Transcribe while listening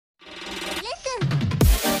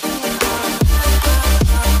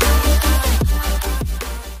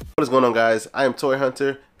What is going on, guys? I am Toy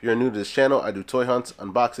Hunter. If you're new to this channel, I do toy hunts,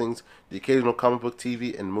 unboxings, the occasional comic book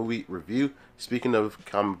TV and movie review. Speaking of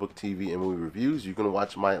comic book TV and movie reviews, you can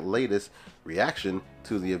watch my latest reaction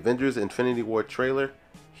to the Avengers Infinity War trailer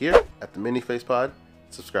here at the Mini Face Pod.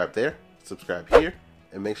 Subscribe there, subscribe here,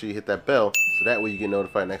 and make sure you hit that bell so that way you get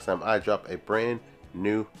notified next time I drop a brand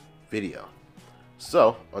new video.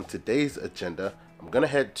 So, on today's agenda, I'm going to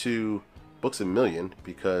head to Books A Million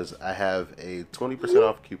because I have a 20%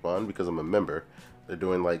 off coupon because I'm a member. They're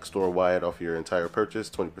doing like store-wide off your entire purchase,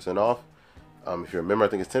 20% off. If you're a member, I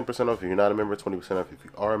think it's 10% off. If you're not a member, 20% off if you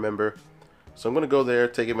are a member. So I'm going to go there,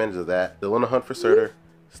 take advantage of that. Still in a hunt for Surtur,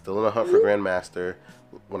 still in a hunt for Grandmaster.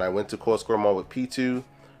 When I went to Cold Square Mall with P2,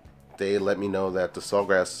 they let me know that the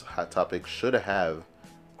Sawgrass Hot Topic should have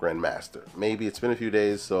Grandmaster. Maybe it's been a few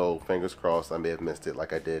days, so fingers crossed I may have missed it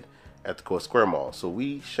like I did at the Cold Square Mall. So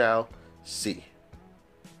we shall see.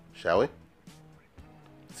 Shall we?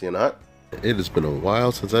 See you in the hunt. It has been a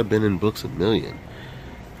while since I've been in Books A Million.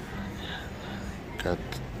 Got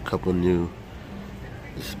a couple new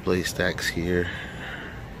display stacks here.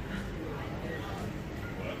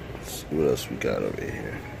 Let's see what else we got over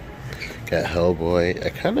here. Got Hellboy. I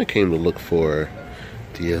kind of came to look for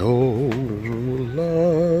the old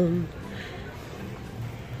long.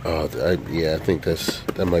 Oh, yeah, I think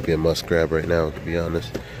that might be a must grab right now, to be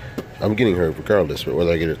honest. I'm getting her regardless, but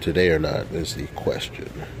whether I get her today or not is the question.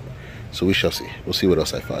 So we shall see. We'll see what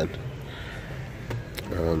else I find.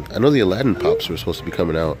 I know the Aladdin Pops were supposed to be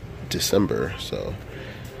coming out December, so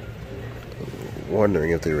I'm wondering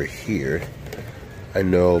if they were here. I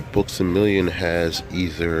know Books A Million has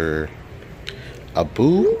either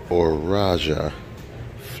Abu or Raja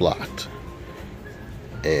flocked.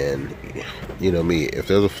 And you know me, if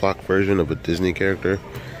there's a flocked version of a Disney character,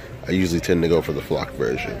 I usually tend to go for the flocked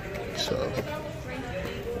version. So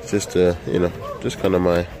it's just you know, just kind of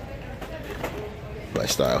my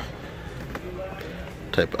style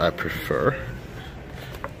type I prefer.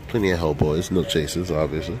 Plenty of Hellboys, no chases,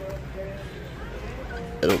 obviously.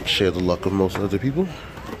 I don't share the luck of most other people.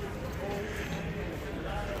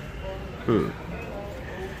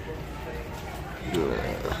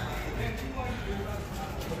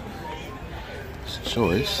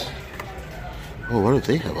 Choice. Oh, why don't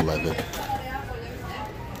they have 11?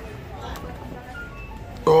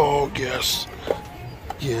 Oh, yes.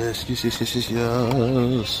 Yes.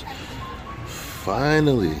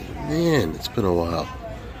 Finally. Man, it's been a while.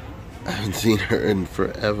 I haven't seen her in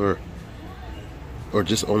forever. Or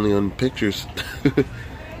just only on pictures.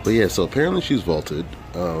 But yeah, so apparently she's vaulted.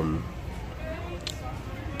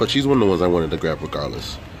 But she's one of the ones I wanted to grab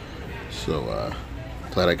regardless. So,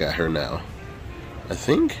 glad I got her now. I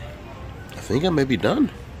think I may be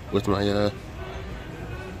done with my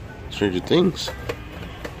Stranger Things.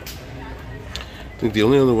 I think the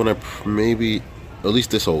only other one I maybe, at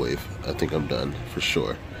least this whole wave, I think I'm done for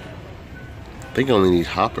sure. I think I only need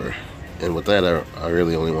Hopper, and with that I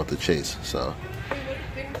really only want the chase. So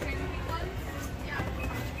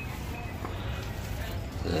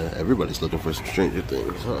everybody's looking for some Stranger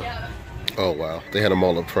Things, huh? Oh wow, they had them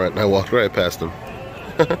all up front and I walked right past them.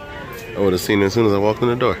 I would have seen it as soon as I walked in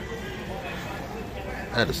the door.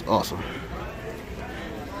 That is awesome.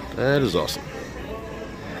 That is awesome.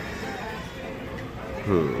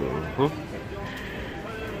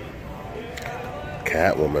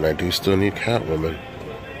 Catwoman. I do still need Catwoman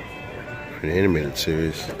for the animated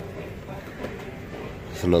series.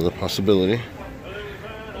 That's another possibility.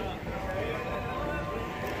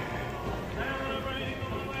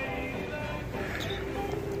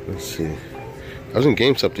 Let's see. I was in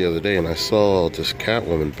GameStop the other day and I saw this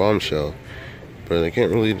Catwoman bombshell, but I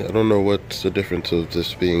can't really, I don't know what's the difference of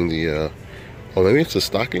this being the, oh, maybe it's the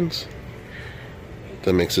stockings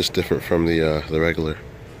that makes this different from the regular,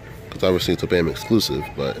 because obviously it's a BAM exclusive,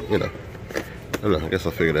 but you know, I don't know, I guess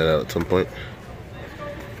I'll figure that out at some point.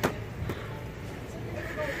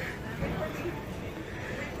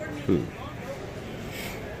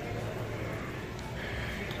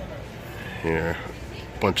 Here,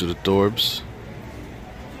 a bunch of the Dorbs.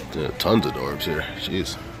 There are tons of Dorbs here.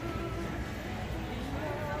 Jeez.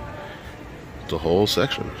 The whole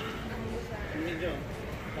section.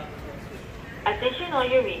 Attention all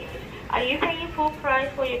your readers. Are you paying full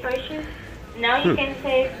price for your purchase? Now you can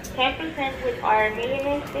save 10% with our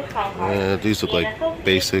millionaires discount card. These look like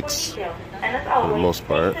basics for the most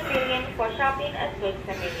part. For shopping at Books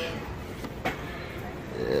A Million.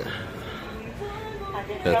 Yeah.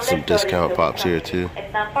 Got some discount pops here too.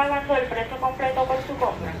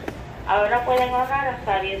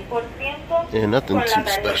 Yeah, nothing too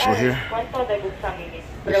special here.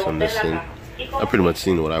 This one, I pretty much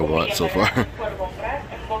seen what I want so far.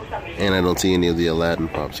 And I don't see any of the Aladdin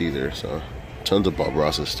pops either, so tons of Bob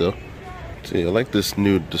Rosses still. See, I like this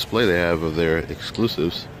new display they have of their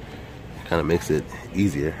exclusives. Kind of makes it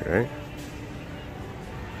easier, right?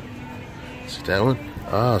 See that one?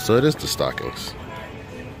 Ah, so it is the stockings.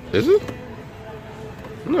 Is it?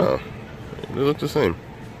 No, they look the same.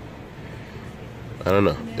 I don't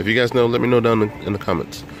know. If you guys know, let me know down in the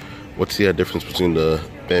comments. What's the difference between the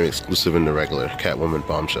BAM exclusive and the regular Catwoman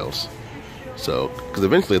bombshells? So, because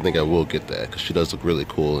eventually I think I will get that, because she does look really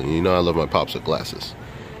cool, and you know I love my pops with glasses.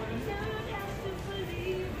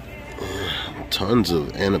 Tons of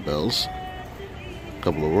Annabelles. A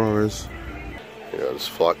couple of Auroras. Yeah, this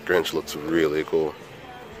Flock Grinch looks really cool.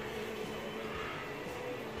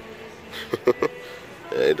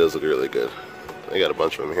 Yeah, it does look really good. I got a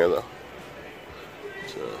bunch of them here though.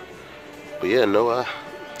 So, but yeah, no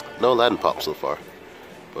Aladdin pops so far,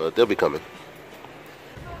 but they'll be coming.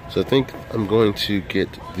 So I think I'm going to get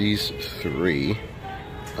these 3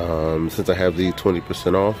 since I have the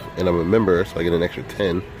 20% off, and I'm a member, so I get an extra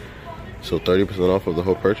 10. So 30% off of the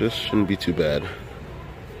whole purchase shouldn't be too bad.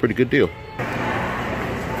 Pretty good deal.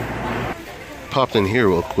 Popped in here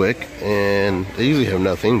real quick, and they usually have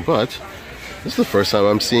nothing, but this is the first time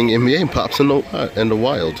I'm seeing NBA pops in the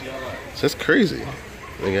wild. So that's crazy.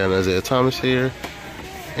 They got Isaiah Thomas here,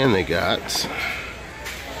 and they got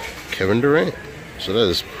Kevin Durant. So that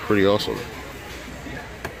is pretty awesome.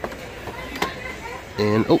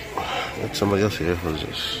 And oh, that's somebody else here. What is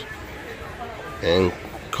this? And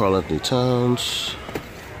Karl Anthony Towns.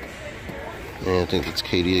 And I think it's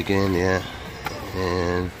Katie again, yeah.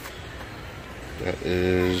 And that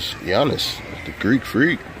is Giannis, the Greek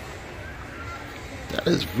Freak. That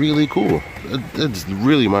is really cool. That's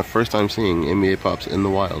really my first time seeing NBA pops in the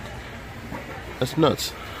wild. That's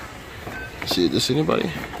nuts. See this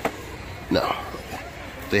anybody? No.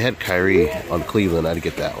 If they had Kyrie on Cleveland, I'd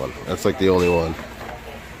get that one. That's like the only one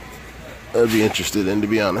I'd be interested in, to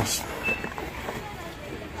be honest.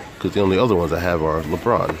 Because the only other ones I have are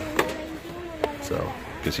LeBron. So,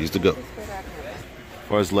 because he's the GOAT. As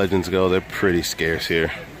far as legends go, they're pretty scarce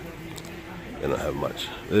here. They don't have much.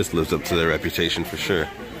 This lives up to their reputation for sure.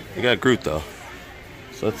 They got Groot though,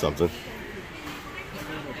 so that's something.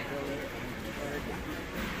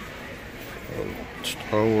 And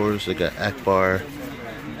Star Wars, they got Akbar.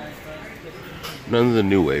 None of the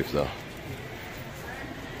new wave though.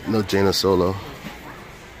 No Jaina Solo.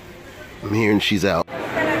 I'm hearing she's out.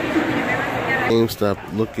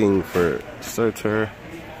 GameStop looking for Surtur,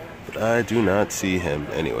 but I do not see him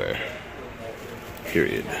anywhere.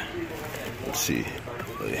 Period. Let's see.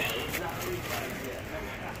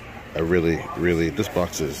 I really, this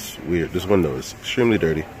box is weird. This window is extremely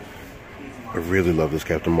dirty. I really love this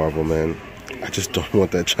Captain Marvel, man. I just don't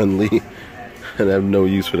want that Chun-Li, and I have no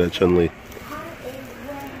use for that Chun-Li.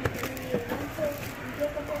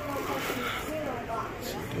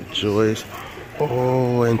 Joyce.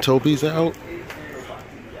 Oh, and Toby's out.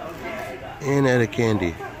 And Etta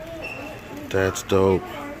Candy. That's dope.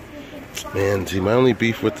 Man, see, my only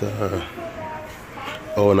beef with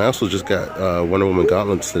oh, and I also just got Wonder Woman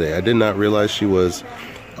Gauntlets today. I did not realize she was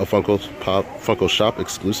a Funko Shop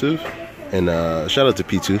exclusive. And shout out to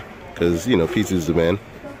P2, because, you know, P2's the man.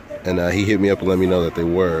 And he hit me up and let me know that they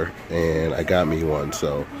were, and I got me one.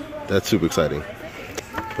 So that's super exciting.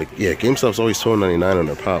 But yeah, GameStop's always $12.99 on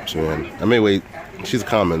their pops, man. I may wait. She's a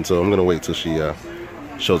common, so I'm going to wait till she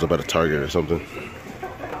shows up at a Target or something.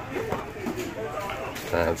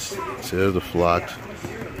 See, there's the Flock.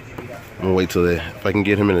 I'm gonna wait till if I can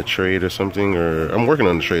get him in a trade or something, or I'm working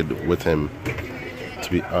on a trade with him,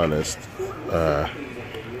 to be honest. So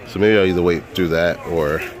maybe I'll either wait through that,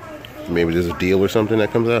 or maybe there's a deal or something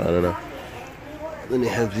that comes out. I don't know. Then they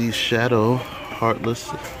have these Shadow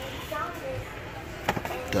Heartless.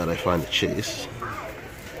 Thought I find the Chase.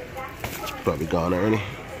 It's probably gone already.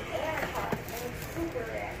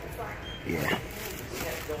 Yeah.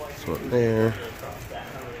 This one there.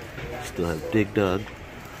 Still have Dig Dug.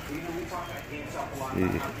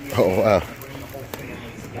 Oh wow.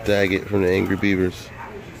 Daggett from the Angry Beavers.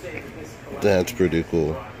 That's pretty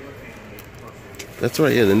cool. That's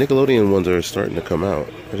right, yeah, the Nickelodeon ones are starting to come out.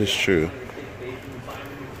 That is true.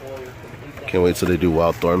 Can't wait till they do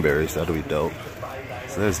Wild Thornberries. That'll be dope.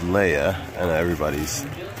 So there's Leia. I know everybody's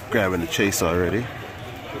grabbing the Chase already.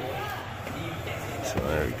 So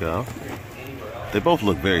there we go. They both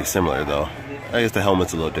look very similar though. I guess the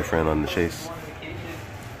helmet's a little different on the Chase.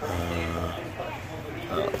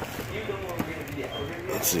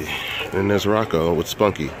 Let's see. And there's Rocco with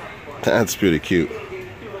Spunky. That's pretty cute.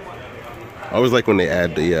 I always like when they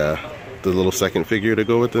add the little second figure to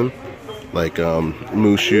go with them. Like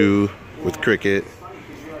Mushu with Cricket.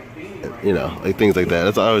 You know, like things like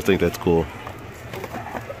that. I always think that's cool.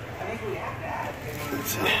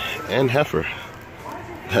 And heifer.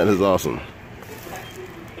 That is awesome.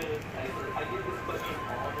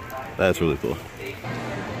 That's really cool.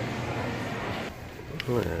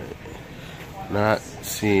 Alright. Not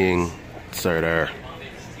seeing Surtur.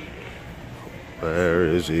 Where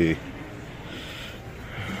is he?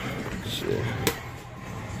 Let's see.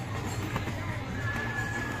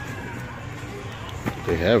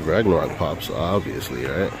 They have Ragnarok pops, obviously,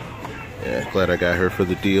 right? Yeah, glad I got her for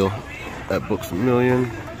the deal at Books A Million.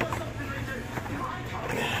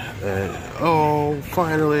 Oh,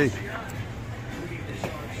 finally!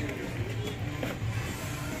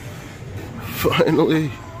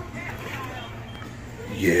 Finally!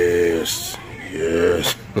 Yes,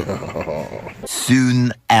 yes.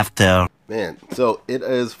 Soon after. Man, so it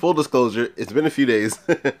is full disclosure. It's been a few days.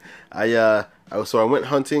 I went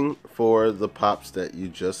hunting for the pops that you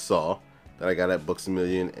just saw that I got at Books A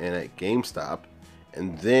Million and at GameStop,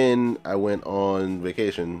 and then I went on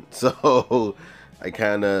vacation. So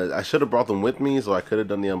I should have brought them with me, so I could have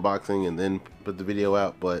done the unboxing and then put the video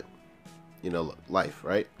out. But you know, life,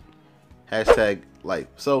 right? Hashtag life.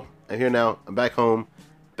 So I'm here now. I'm back home,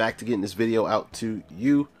 back to getting this video out to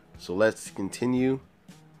you. So let's continue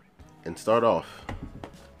and start off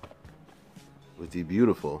with the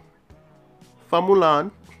beautiful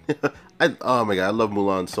Mulan. Oh my god, I love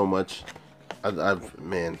Mulan so much.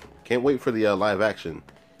 Man, can't wait for the live action.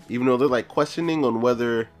 Even though they're like questioning on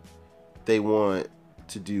whether they want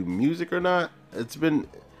to do music or not.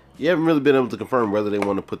 You haven't really been able to confirm whether they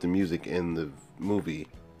want to put the music in the movie.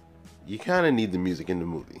 You kind of need the music in the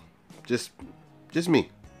movie. Just me.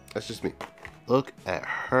 That's just me. Look at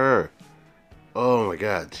her. Oh my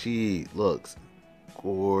god, she looks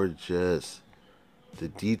gorgeous. The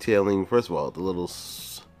detailing, first of all, the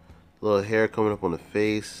little hair coming up on the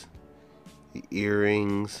face, the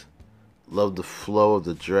earrings. Love the flow of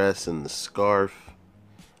the dress and the scarf.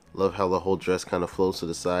 Love how the whole dress kind of flows to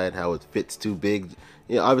the side, how it fits too big.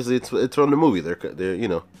 Yeah, obviously it's from the movie. They're you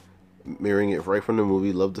know, mirroring it right from the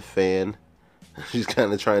movie. Love the fan. She's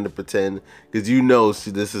kind of trying to pretend, because you know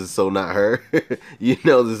this is so not her. You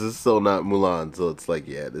know this is so not Mulan. So it's like,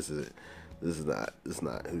 yeah, this is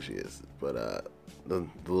not who she is. But the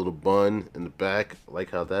little bun in the back, I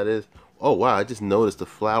like how that is. Oh wow, I just noticed the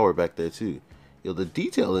flower back there too. Yo, the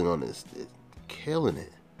detailing on this is killing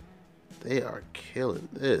it. They are killing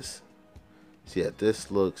this. So yeah, this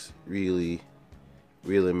looks really,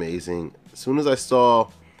 really amazing. As soon as I saw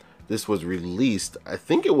this was released, I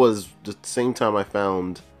think it was the same time I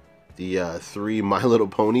found the 3 My Little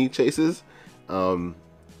Pony chases.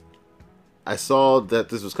 I saw that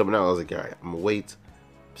this was coming out. I was like, alright, I'm gonna wait,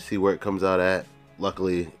 see where it comes out at.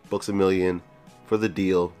 Luckily, Books A Million for the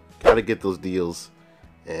deal. Gotta get those deals.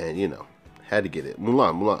 And you know, had to get it.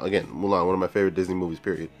 Mulan, again, Mulan, one of my favorite Disney movies,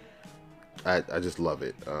 period. I just love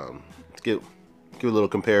it. Let's give a little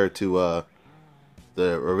compare to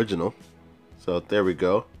the original. So there we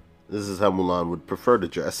go. This is how Mulan would prefer to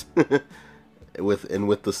dress,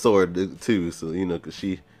 with the sword too. So you know, cause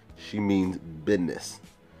she means business.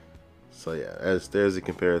 So yeah, there's a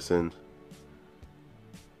comparison.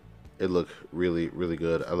 It looked really, really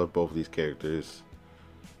good. I love both of these characters.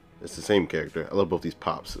 It's the same character. I love both these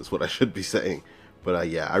pops. Is what I should be saying. But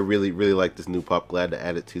yeah, I really, really like this new pop. Glad to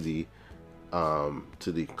add it to the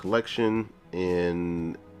collection.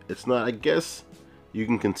 And it's not, I guess you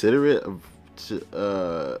can consider it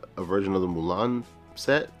a version of the Mulan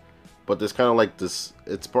set, but there's kind of like this,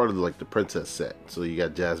 it's part of like the princess set. So you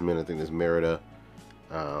got Jasmine, I think there's Merida,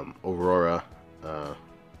 Aurora,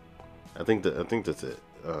 I think that's it,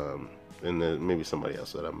 and then maybe somebody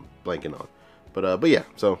else that I'm blanking on, but yeah,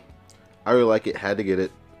 so I really like it, had to get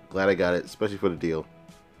it, glad I got it, especially for the deal.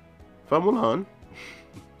 Mulan.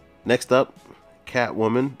 Next up,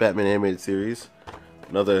 Catwoman, Batman animated series.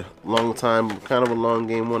 Another long time, kind of a long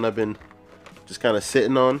game one I've been just kind of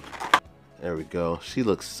sitting on. There we go. She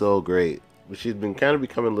looks so great, but she's been kind of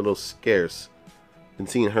becoming a little scarce. Been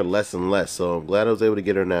seeing her less and less, so I'm glad I was able to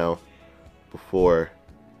get her now before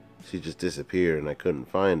she just disappeared and I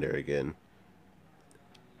couldn't find her again.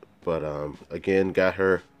 But again, got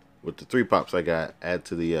her with the 3 pops I got. Add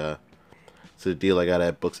to the deal I got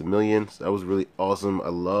at Books A Million. So that was really awesome. I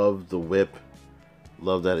love the whip,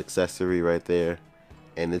 love that accessory right there.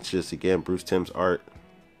 And it's just, again, Bruce Timm's art,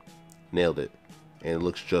 nailed it, and it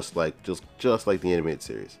looks just like the animated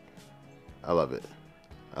series. I love it.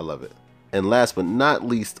 I love it. And last but not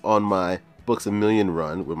least, on my Books A Million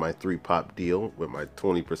run with my 3 pop deal with my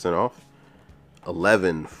 20% off,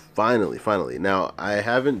 11 finally. Now I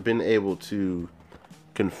haven't been able to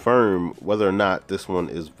confirm whether or not this one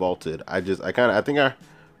is vaulted. I think I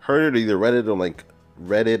heard it, either read it on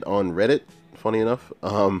Reddit. Funny enough,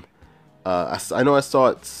 I know I saw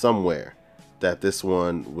it somewhere that this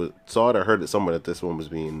one was, saw it or heard it somewhere that this one was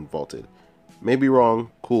being vaulted. Maybe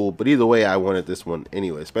wrong, cool, but either way, I wanted this one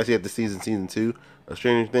anyway. Especially at the season 2 of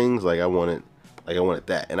Stranger Things, like I wanted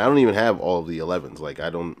that, and I don't even have all of the 11s. Like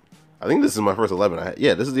I think this is my first 11.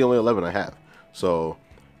 Yeah, this is the only 11 I have. So,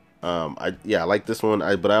 I like this one.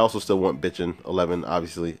 But I also still want Bitchin' 11,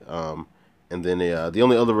 obviously. And then the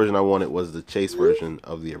only other version I wanted was the Chase version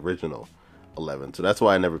of the original 11. So that's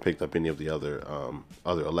why I never picked up any of the other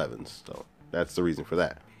 11s. So that's the reason for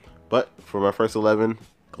that. But for my first 11,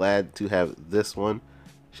 glad to have this one.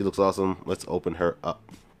 She looks awesome. Let's open her up.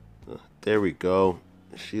 There we go.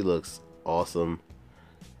 She looks awesome.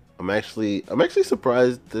 I'm actually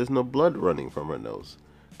surprised there's no blood running from her nose,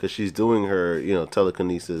 because she's doing her,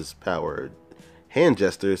 telekinesis powered hand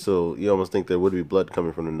gesture, so you almost think there would be blood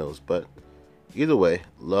coming from the nose. But either way,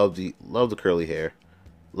 love the curly hair,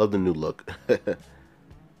 love the new look.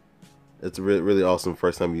 It's really awesome.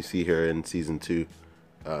 First time you see her in season 2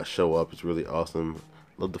 show up, it's really awesome.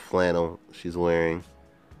 Love the flannel she's wearing.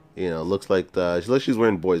 Looks like she's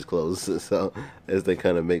wearing boys' clothes, so as they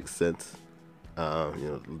kind of make sense.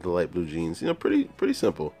 The light blue jeans. Pretty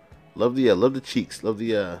simple. Love the cheeks. Love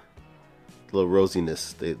the little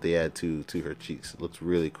rosiness they add to her cheeks. It looks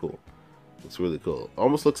really cool.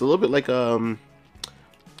 Almost looks a little bit like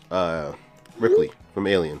Ripley from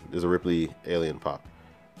Alien. There's a Ripley Alien pop.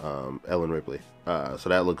 Ellen Ripley. So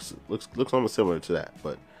that looks almost similar to that.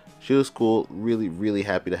 But she looks cool. Really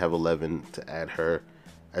happy to have 11 to add her.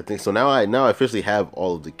 I think so. Now I officially have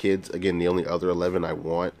all of the kids. Again, the only other 11 I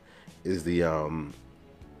want is the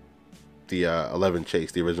 11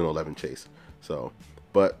 Chase, the original 11 Chase. So,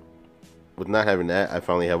 but with not having that, I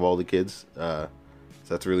finally have all the kids. So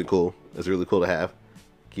that's really cool. It's really cool to have.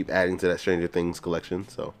 Keep adding to that Stranger Things collection.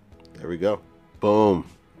 So there we go. Boom.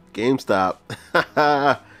 GameStop.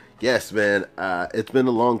 Yes, man. It's been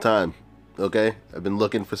a long time. Okay, I've been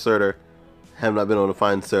looking for Surtur. Have not been able to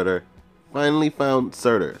find Surtur. Finally found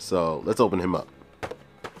Surtur. So let's open him up.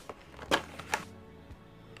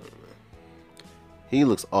 He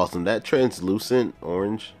looks awesome. That translucent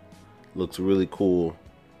orange looks really cool,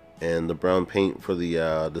 and the brown paint for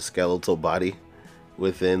the skeletal body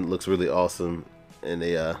within looks really awesome. And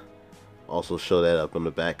they also show that up on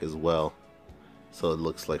the back as well, so it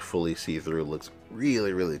looks like fully see-through. Looks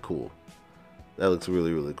really cool. That looks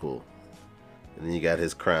really cool. And then you got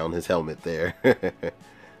his crown, his helmet there.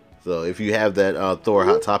 So if you have that Thor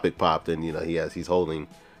Hot Topic pop, then he's holding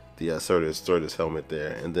the Surtur's helmet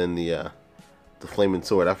there, and then the flaming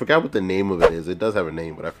sword. I forgot what the name of it is. It does have a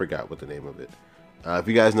name, but I forgot what the name of it. If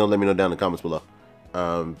you guys know, let me know down in the comments below.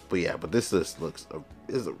 But this is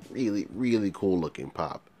a really cool looking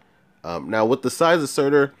pop. Now with the size of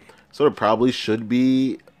Surtur probably should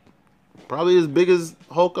be as big as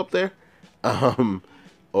Hulk up there,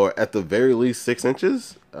 or at the very least 6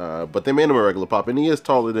 inches. But they made him a regular pop, and he is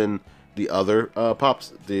taller than the other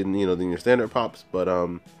pops, than your standard pops. But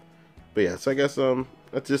yeah, so I guess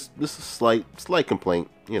that's just a slight complaint,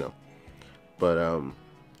 But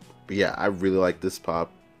yeah, I really like this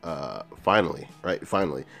pop. Finally.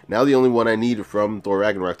 Now the only one I need from Thor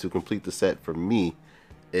Ragnarok to complete the set for me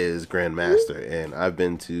is Grandmaster, and I've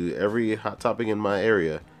been to every Hot Topic in my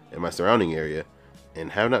area, in my surrounding area,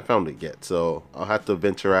 and have not found it yet. So I'll have to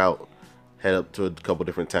venture out, head up to a couple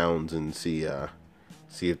different towns, and see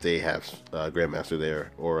if they have Grandmaster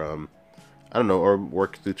there, or I don't know, or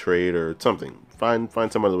work through trade or something. Find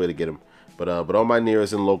some other way to get him. But all my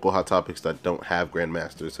nearest and local Hot Topics that don't have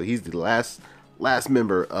Grandmaster, so he's the last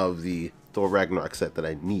member of the Thor Ragnarok set that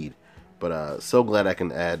I need. But so glad I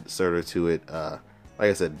can add Surtur to it. Like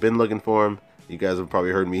I said, been looking for him. You guys have probably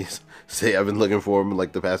heard me say I've been looking for him in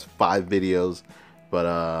like the past 5 videos.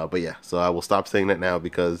 But yeah, so I will stop saying that now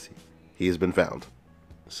because he has been found.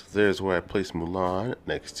 So there's where I place Mulan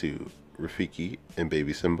next to Rafiki and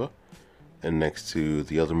Baby Simba, and next to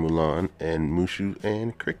the other Mulan and Mushu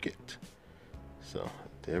and Cricket. So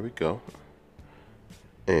there we go.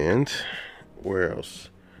 And where else?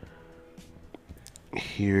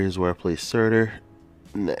 Here's where I place Surtur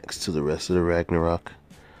next to the rest of the Ragnarok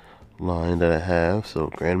line that I have. So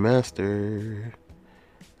Grandmaster,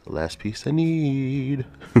 the last piece I need.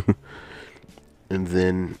 And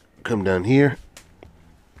then come down here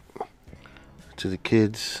to the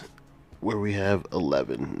kids, where we have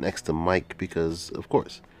 11 next to Mike, because of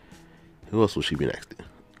course, who else will she be next to,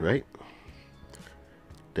 right?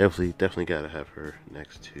 Definitely gotta have her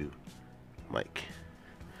next to Mike.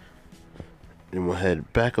 And we'll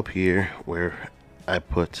head back up here where I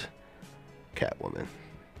put Catwoman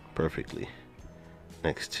perfectly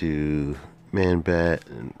next to Man-Bat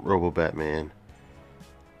and Robo-Batman.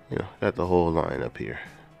 You know, got the whole line up here.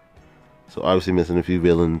 So obviously missing a few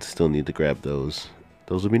villains, still need to grab those.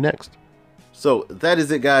 Those will be next. So that is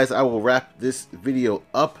it, guys. I will wrap this video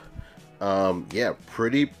up. Yeah,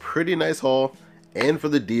 pretty nice haul. And for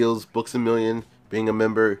the deals, Books A Million, being a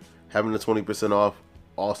member, having the 20% off,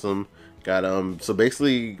 awesome. Got so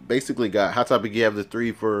basically got Hot Topic. You have the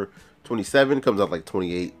 3 for 27, comes out like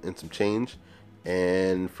 28 and some change.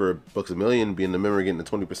 And for Books A Million, being a member, getting the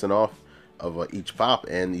 20% off of each pop,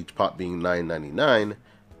 and each pop being $9.99,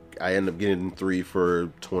 I end up getting 3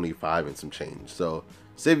 for 25 and some change. So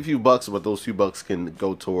save a few bucks, but those few bucks can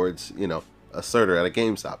go towards, you know, a Surtur at a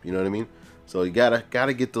GameStop. You know what I mean? So you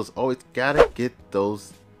gotta get those. Always gotta get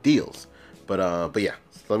those deals. But yeah.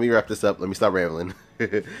 So let me wrap this up. Let me stop rambling.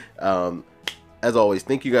 As always,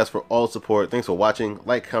 thank you guys for all support. Thanks for watching.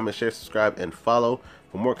 Like, comment, share, subscribe, and follow.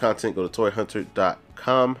 For more content, go to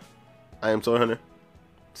toyhuntr.com. I am Toy Hunter.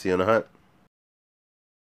 See you on the hunt.